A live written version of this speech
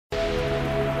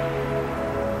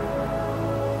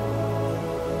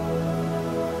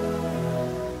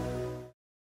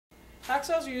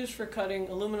Hacksaws are used for cutting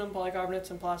aluminum,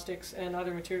 polycarbonates, and plastics and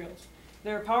other materials.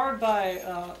 They're powered by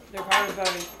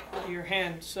your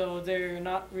hand, so they're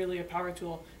not really a power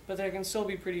tool, but they can still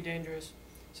be pretty dangerous.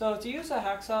 So to use a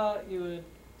hacksaw, you would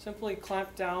simply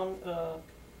clamp down a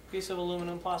piece of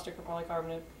aluminum, plastic, or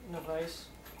polycarbonate in a vise.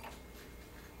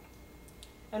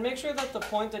 And make sure that the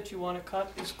point that you want to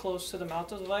cut is close to the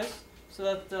mouth of the vise, so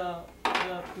that the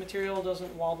material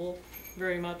doesn't wobble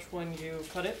very much when you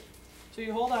cut it. So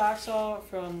you hold a hacksaw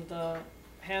from the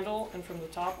handle and from the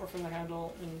top, or from the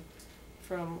handle and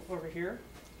from over here.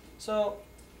 So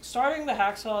starting the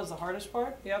hacksaw is the hardest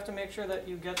part. You have to make sure that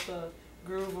you get the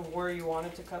groove of where you want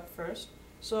it to cut first.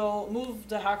 So move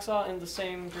the hacksaw in the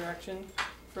same direction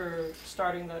for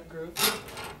starting that groove.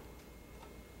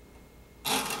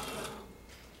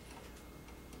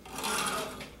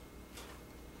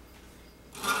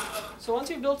 So once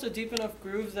you've built a deep enough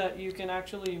groove that you can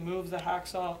actually move the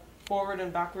hacksaw forward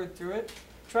and backward through it,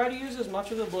 try to use as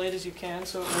much of the blade as you can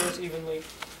so it wears evenly.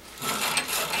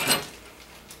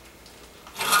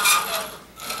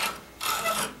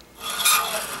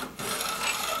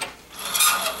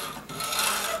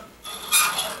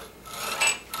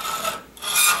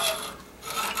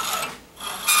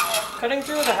 Cutting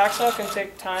through with a hacksaw can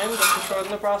take time, but to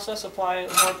shorten the process, apply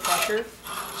more pressure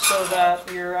so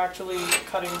that you're actually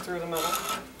cutting through the metal.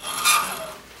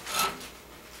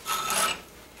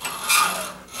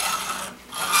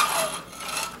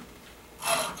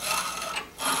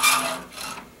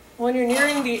 When you're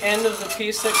nearing the end of the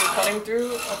piece that you're cutting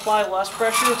through, apply less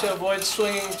pressure to avoid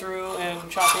swinging through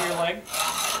and chopping your leg.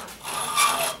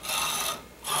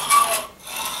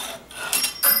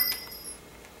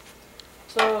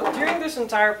 So during this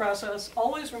entire process,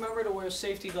 always remember to wear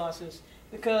safety glasses,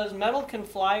 because metal can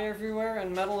fly everywhere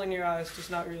and metal in your eyes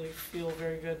does not really feel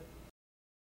very good.